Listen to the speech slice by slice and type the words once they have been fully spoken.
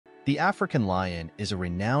The African lion is a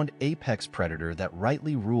renowned apex predator that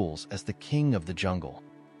rightly rules as the king of the jungle.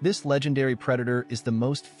 This legendary predator is the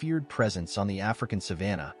most feared presence on the African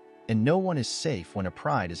savanna, and no one is safe when a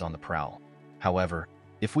pride is on the prowl. However,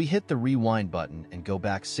 if we hit the rewind button and go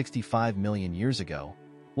back 65 million years ago,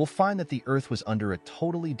 we'll find that the Earth was under a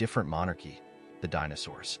totally different monarchy, the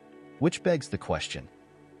dinosaurs. Which begs the question,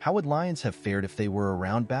 how would lions have fared if they were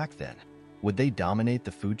around back then? Would they dominate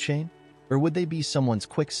the food chain? Or would they be someone's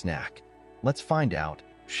quick snack? Let's find out,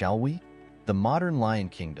 shall we? The modern lion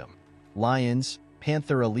kingdom. Lions,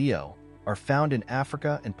 Panthera leo, are found in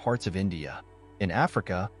Africa and parts of India. In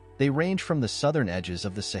Africa, they range from the southern edges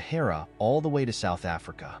of the Sahara all the way to South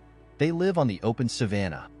Africa. They live on the open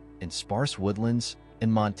savanna, in sparse woodlands,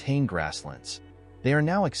 and montane grasslands. They are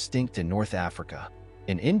now extinct in North Africa.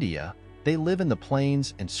 In India, they live in the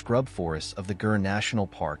plains and scrub forests of the Gir National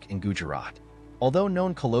Park in Gujarat. Although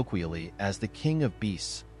known colloquially as the king of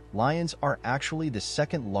beasts, lions are actually the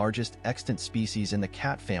second largest extant species in the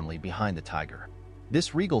cat family behind the tiger.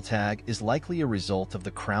 This regal tag is likely a result of the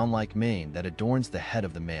crown-like mane that adorns the head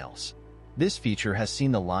of the males. This feature has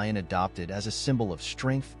seen the lion adopted as a symbol of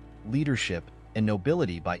strength, leadership, and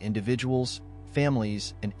nobility by individuals,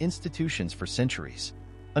 families, and institutions for centuries.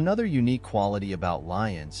 Another unique quality about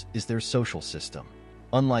lions is their social system.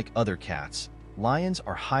 Unlike other cats, lions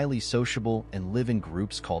are highly sociable and live in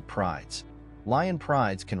groups called prides. Lion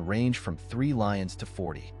prides can range from 3 lions to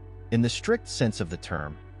 40. In the strict sense of the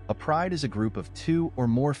term, a pride is a group of 2 or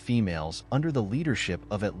more females under the leadership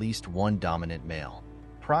of at least one dominant male.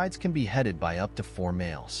 Prides can be headed by up to 4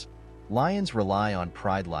 males. Lions rely on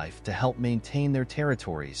pride life to help maintain their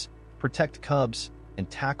territories, protect cubs, and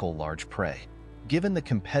tackle large prey. Given the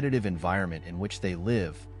competitive environment in which they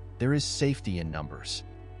live, there is safety in numbers.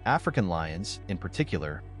 African lions, in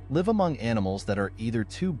particular, live among animals that are either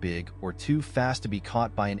too big or too fast to be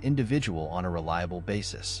caught by an individual on a reliable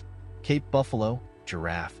basis. Cape buffalo,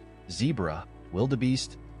 giraffe, zebra,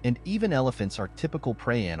 wildebeest, and even elephants are typical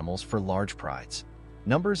prey animals for large prides.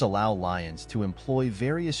 Numbers allow lions to employ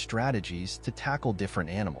various strategies to tackle different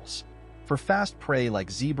animals. For fast prey like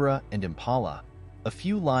zebra and impala, a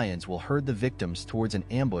few lions will herd the victims towards an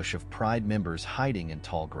ambush of pride members hiding in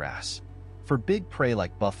tall grass. For big prey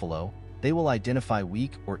like buffalo, they will identify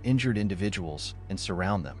weak or injured individuals and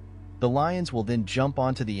surround them. The lions will then jump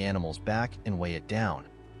onto the animal's back and weigh it down,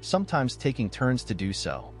 sometimes taking turns to do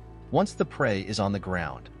so. Once the prey is on the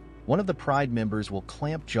ground, one of the pride members will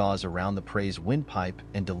clamp jaws around the prey's windpipe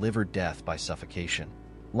and deliver death by suffocation.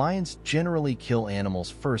 Lions generally kill animals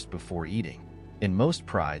first before eating. In most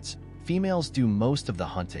prides, females do most of the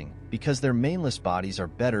hunting because their maneless bodies are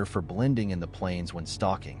better for blending in the plains when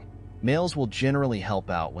stalking. Males will generally help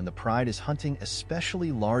out when the pride is hunting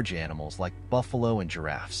especially large animals like buffalo and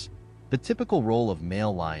giraffes. The typical role of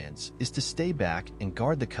male lions is to stay back and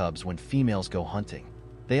guard the cubs when females go hunting.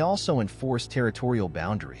 They also enforce territorial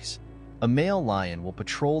boundaries. A male lion will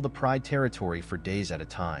patrol the pride territory for days at a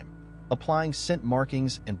time, applying scent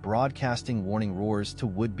markings and broadcasting warning roars to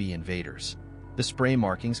would-be invaders. The spray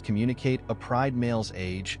markings communicate a pride male's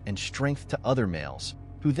age and strength to other males,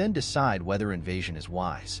 who then decide whether invasion is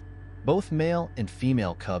wise. Both male and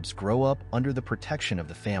female cubs grow up under the protection of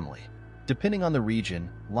the family. Depending on the region,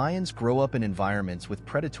 lions grow up in environments with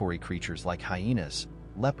predatory creatures like hyenas,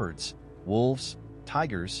 leopards, wolves,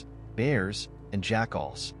 tigers, bears, and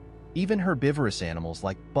jackals. Even herbivorous animals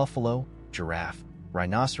like buffalo, giraffe,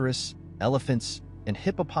 rhinoceros, elephants, and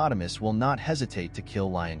hippopotamus will not hesitate to kill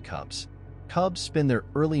lion cubs. Cubs spend their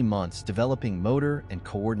early months developing motor and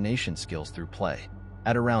coordination skills through play.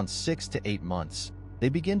 At around 6 to 8 months, they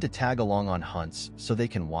begin to tag along on hunts so they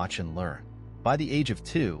can watch and learn. By the age of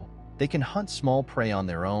 2, they can hunt small prey on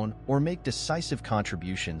their own or make decisive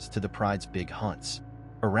contributions to the pride's big hunts.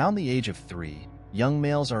 Around the age of 3, young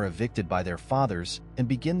males are evicted by their fathers and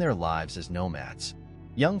begin their lives as nomads.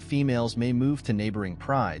 Young females may move to neighboring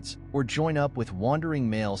prides or join up with wandering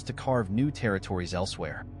males to carve new territories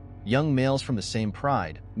elsewhere. Young males from the same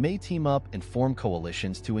pride may team up and form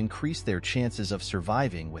coalitions to increase their chances of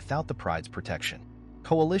surviving without the pride's protection.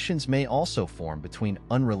 Coalitions may also form between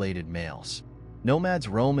unrelated males. Nomads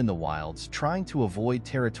roam in the wilds trying to avoid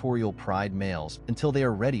territorial pride males until they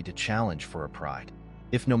are ready to challenge for a pride.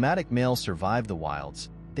 If nomadic males survive the wilds,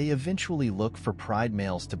 they eventually look for pride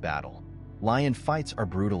males to battle. Lion fights are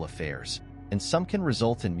brutal affairs, and some can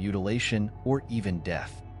result in mutilation or even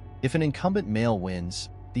death. If an incumbent male wins,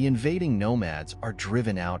 the invading nomads are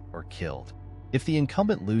driven out or killed. If the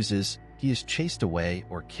incumbent loses, he is chased away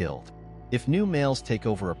or killed. If new males take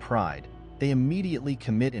over a pride, they immediately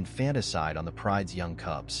commit infanticide on the pride's young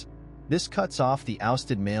cubs. This cuts off the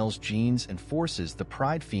ousted male's genes and forces the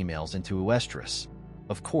pride females into oestrus.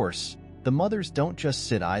 Of course, the mothers don't just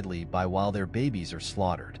sit idly by while their babies are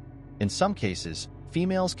slaughtered. In some cases,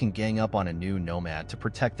 females can gang up on a new nomad to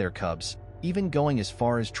protect their cubs, even going as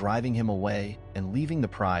far as driving him away and leaving the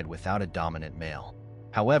pride without a dominant male.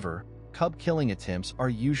 However, cub-killing attempts are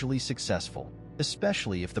usually successful,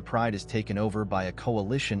 especially if the pride is taken over by a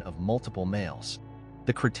coalition of multiple males.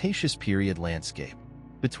 The Cretaceous period landscape.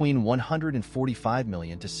 Between 145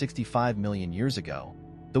 million to 65 million years ago,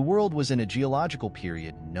 the world was in a geological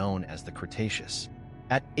period known as the Cretaceous.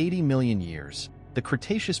 At 80 million years, the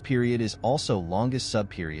Cretaceous period is also longest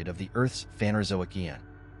subperiod of the Earth's Phanerozoic Eon.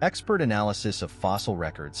 Expert analysis of fossil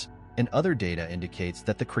records and other data indicates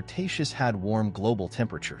that the Cretaceous had warm global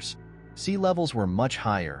temperatures. Sea levels were much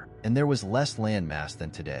higher, and there was less land mass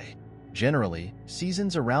than today. Generally,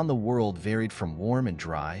 seasons around the world varied from warm and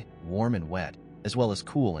dry, warm and wet, as well as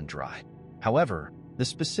cool and dry. However, the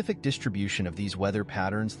specific distribution of these weather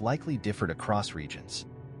patterns likely differed across regions.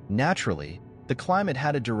 Naturally, the climate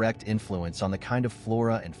had a direct influence on the kind of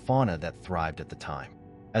flora and fauna that thrived at the time.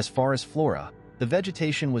 As far as flora, the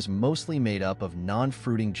vegetation was mostly made up of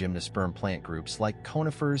non-fruiting gymnosperm plant groups like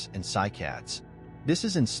conifers and cycads. This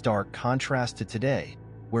is in stark contrast to today,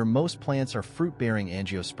 where most plants are fruit-bearing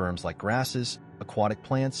angiosperms like grasses, aquatic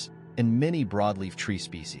plants, and many broadleaf tree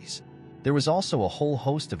species. There was also a whole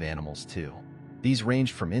host of animals too. These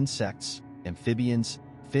ranged from insects, amphibians,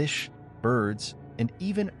 fish, birds, and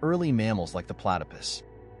even early mammals like the platypus.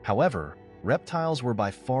 However, reptiles were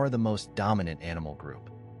by far the most dominant animal group.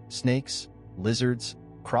 Snakes, lizards,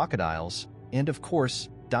 crocodiles, and of course,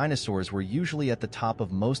 dinosaurs were usually at the top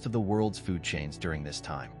of most of the world's food chains during this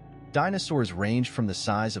time. Dinosaurs ranged from the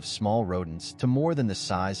size of small rodents to more than the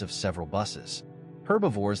size of several buses.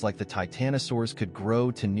 Herbivores like the titanosaurs could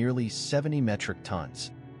grow to nearly 70 metric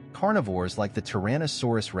tons. Carnivores like the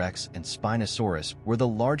Tyrannosaurus rex and Spinosaurus were the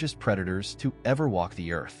largest predators to ever walk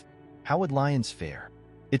the earth. How would lions fare?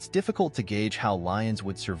 It's difficult to gauge how lions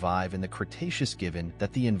would survive in the Cretaceous given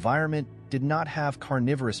that the environment did not have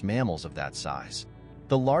carnivorous mammals of that size.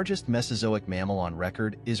 The largest Mesozoic mammal on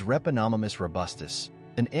record is Repenomamus robustus,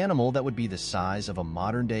 an animal that would be the size of a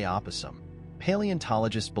modern-day opossum.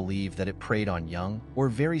 Paleontologists believe that it preyed on young or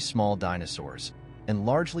very small dinosaurs, and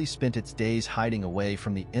largely spent its days hiding away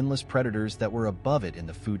from the endless predators that were above it in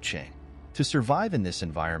the food chain. To survive in this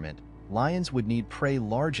environment, lions would need prey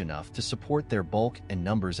large enough to support their bulk and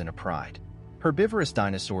numbers in a pride. Herbivorous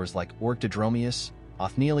dinosaurs like Orctodromeus,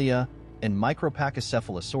 Othnielia, and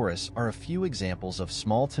Micropachycephalosaurus are a few examples of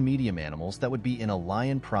small to medium animals that would be in a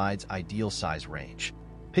lion pride's ideal size range.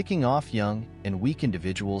 Picking off young and weak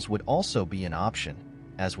individuals would also be an option,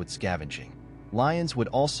 as would scavenging. Lions would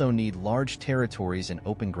also need large territories and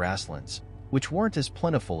open grasslands, which weren't as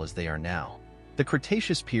plentiful as they are now. The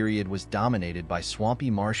Cretaceous period was dominated by swampy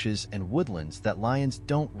marshes and woodlands that lions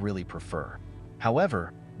don't really prefer.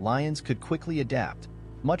 However, lions could quickly adapt,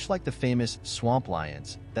 much like the famous swamp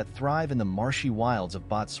lions that thrive in the marshy wilds of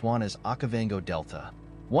Botswana's Okavango Delta.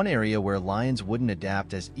 One area where lions wouldn't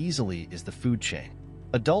adapt as easily is the food chain.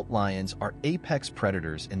 Adult lions are apex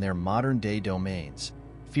predators in their modern-day domains,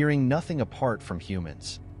 fearing nothing apart from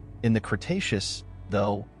humans. In the Cretaceous,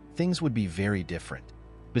 though, things would be very different.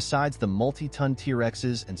 Besides the multi-ton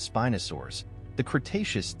T-Rexes and Spinosaurs, the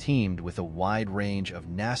Cretaceous teemed with a wide range of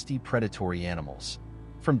nasty predatory animals.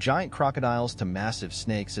 From giant crocodiles to massive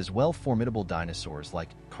snakes as well formidable dinosaurs like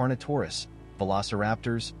Carnotaurus,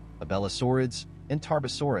 Velociraptors, Abelisaurids, and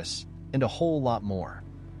Tarbosaurus, and a whole lot more.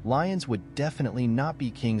 Lions would definitely not be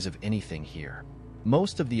kings of anything here.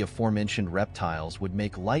 Most of the aforementioned reptiles would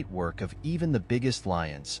make light work of even the biggest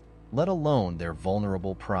lions, let alone their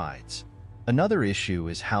vulnerable prides. Another issue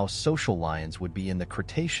is how social lions would be in the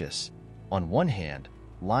Cretaceous. On one hand,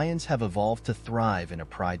 lions have evolved to thrive in a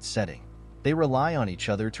pride setting. They rely on each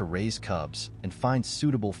other to raise cubs and find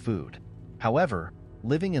suitable food. However,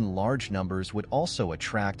 living in large numbers would also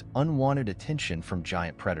attract unwanted attention from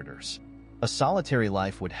giant predators. A solitary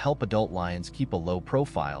life would help adult lions keep a low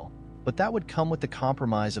profile, but that would come with the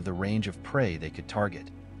compromise of the range of prey they could target.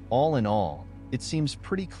 All in all, it seems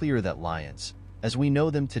pretty clear that lions, as we know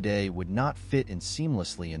them today, would not fit in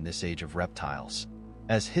seamlessly in this age of reptiles.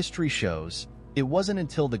 As history shows, it wasn't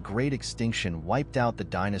until the Great Extinction wiped out the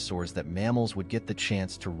dinosaurs that mammals would get the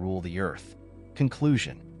chance to rule the Earth.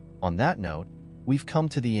 Conclusion. On that note, we've come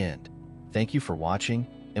to the end. Thank you for watching,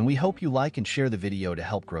 and we hope you like and share the video to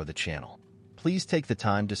help grow the channel. Please take the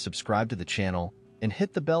time to subscribe to the channel and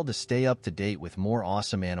hit the bell to stay up to date with more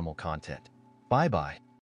awesome animal content. Bye-bye.